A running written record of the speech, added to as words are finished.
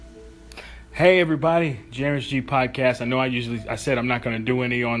Hey everybody, Jaren's G Podcast. I know I said I'm not going to do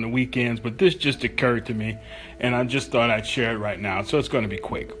any on the weekends, but this just occurred to me, and I just thought I'd share it right now. So it's going to be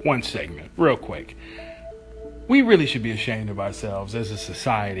quick, one segment, real quick. We really should be ashamed of ourselves as a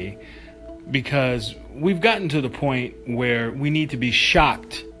society because we've gotten to the point where we need to be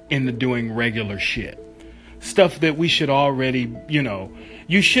shocked into doing regular shit. Stuff that we should already,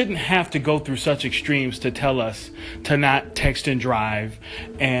 you shouldn't have to go through such extremes to tell us to not text and drive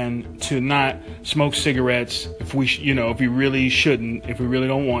and to not smoke cigarettes if we really shouldn't, if we really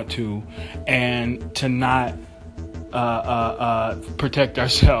don't want to, and to not protect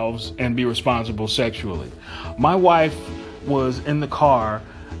ourselves and be responsible sexually. My wife was in the car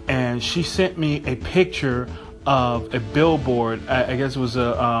and she sent me a picture of a billboard. I guess it was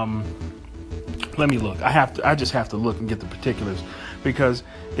let me look. I just have to look and get the particulars because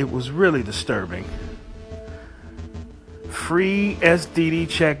it was really disturbing.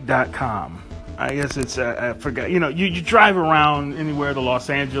 FreeSTDcheck.com. I guess it's I forgot. You drive around anywhere, the Los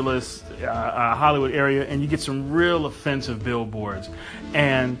Angeles, Hollywood area, and you get some real offensive billboards.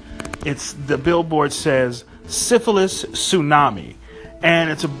 And the billboard says syphilis tsunami.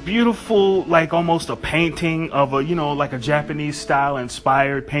 And it's a beautiful, like almost a painting of like a Japanese style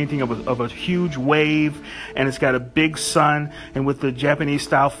inspired painting of a huge wave. And it's got a big sun. And with the Japanese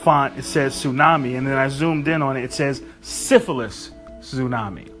style font, it says tsunami. And then I zoomed in on it. It says syphilis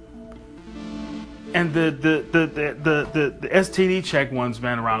tsunami. And the STD check ones,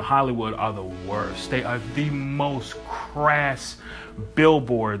 man, around Hollywood are the worst. They are the most crass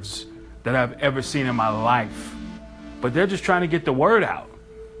billboards that I've ever seen in my life. But they're just trying to get the word out,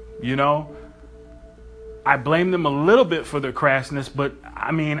 I blame them a little bit for their crassness, but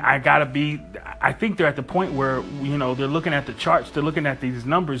I think they're at the point where, they're looking at the charts, they're looking at these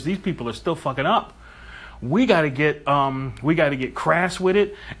numbers. These people are still fucking up. We got to get crass with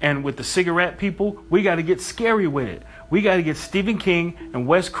it. And with the cigarette people, we got to get scary with it. We got to get Stephen King and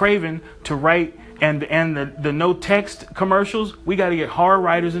Wes Craven to write and the no text commercials. We got to get horror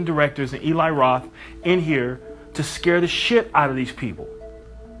writers and directors and Eli Roth in here to scare the shit out of these people.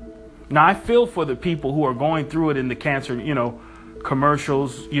 Now, I feel for the people who are going through it in the cancer,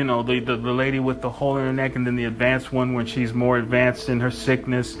 commercials, the lady with the hole in her neck, and then the advanced one when she's more advanced in her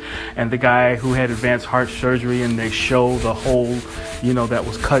sickness, and the guy who had advanced heart surgery and they show the hole, that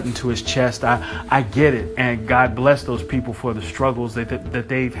was cut into his chest. I get it, and God bless those people for the struggles that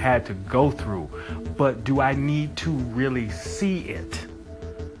they've had to go through. But do I need to really see it?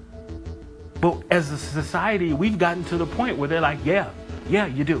 But as a society, we've gotten to the point where they're like, yeah,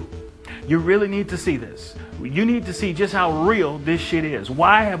 you do. You really need to see this. You need to see just how real this shit is.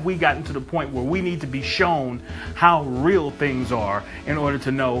 Why have we gotten to the point where we need to be shown how real things are in order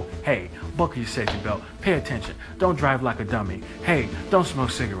to know, hey, buckle your safety belt, pay attention, don't drive like a dummy, hey, don't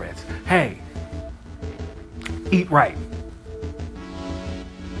smoke cigarettes, hey, eat right.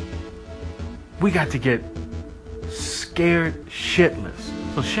 We got to get scared shitless.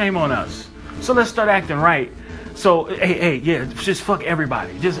 So shame on us. So let's start acting right. So, hey, just fuck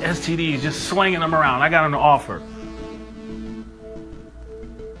everybody. Just STDs, just slinging them around. I got an offer.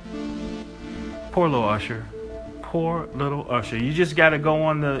 Poor little Usher. You just got to go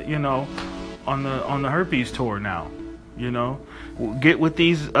on the, on the herpes tour now. Get with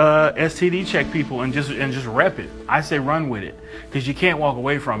these STD check people and just rep it. I say run with it because you can't walk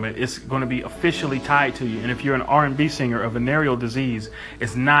away from it. It's going to be officially tied to you. And if you're an R&B singer of venereal disease,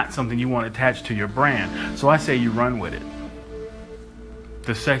 it's not something you want attached to your brand. So I say you run with it.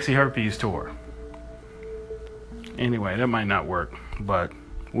 The sexy herpes tour. Anyway, that might not work, but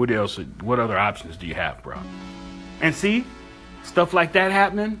what other options do you have, bro? And see, stuff like that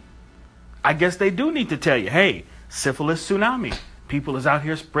happening, I guess they do need to tell you, hey, syphilis tsunami. People is out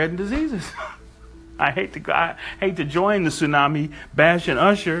here spreading diseases. I hate to join the tsunami bashing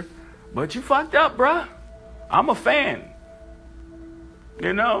Usher, but you fucked up, bruh. I'm a fan.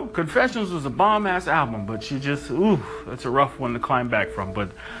 Confessions was a bomb-ass album, but that's a rough one to climb back from,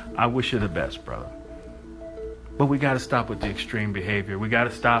 but I wish you the best, brother. But we got to stop with the extreme behavior. We got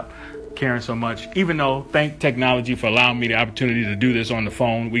to stop caring so much. Even though, thank technology for allowing me the opportunity to do this on the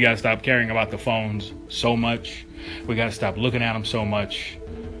phone, we got to stop caring about the phones so much. We got to stop looking at them so much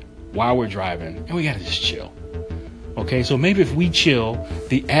while we're driving, and we got to just chill. Okay, so maybe if we chill,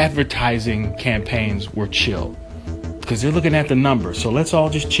 the advertising campaigns will chill because they're looking at the numbers. So let's all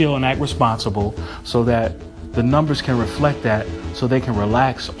just chill and act responsible so that the numbers can reflect that, so they can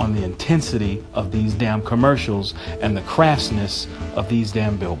relax on the intensity of these damn commercials and the crassness of these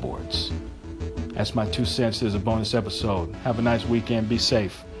damn billboards. That's my 2 cents. There's a bonus episode. Have a nice weekend. Be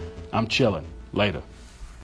safe. I'm chilling. Later.